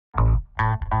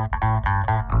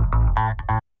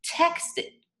Text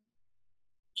it.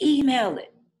 Email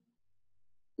it.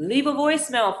 Leave a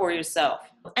voicemail for yourself.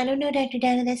 I don't know, Dr.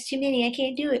 Donna, that's too many. I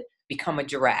can't do it. Become a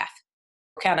giraffe.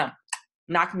 Kind of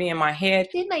knocked me in my head.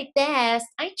 I did my best.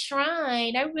 I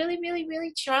tried. I really, really,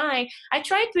 really tried. I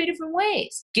tried 3 different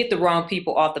ways. Get the wrong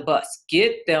people off the bus.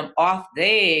 Get them off.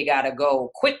 They gotta go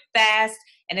quick, fast,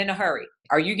 and in a hurry.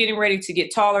 Are you getting ready to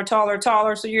get taller, taller,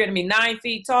 taller? So you're gonna be 9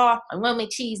 feet tall? I want my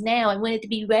cheese now. I want it to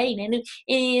be right. And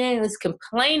it's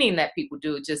complaining that people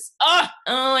do. Just, oh,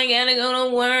 I gotta go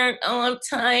to work. Oh, I'm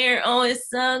tired. Oh, it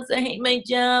sucks. I hate my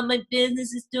job. My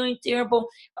business is doing terrible.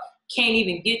 Can't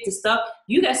even get to stuff.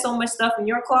 You got so much stuff in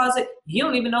your closet, you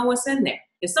don't even know what's in there.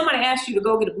 If somebody asked you to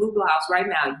go get a blue blouse right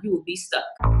now, you will be stuck.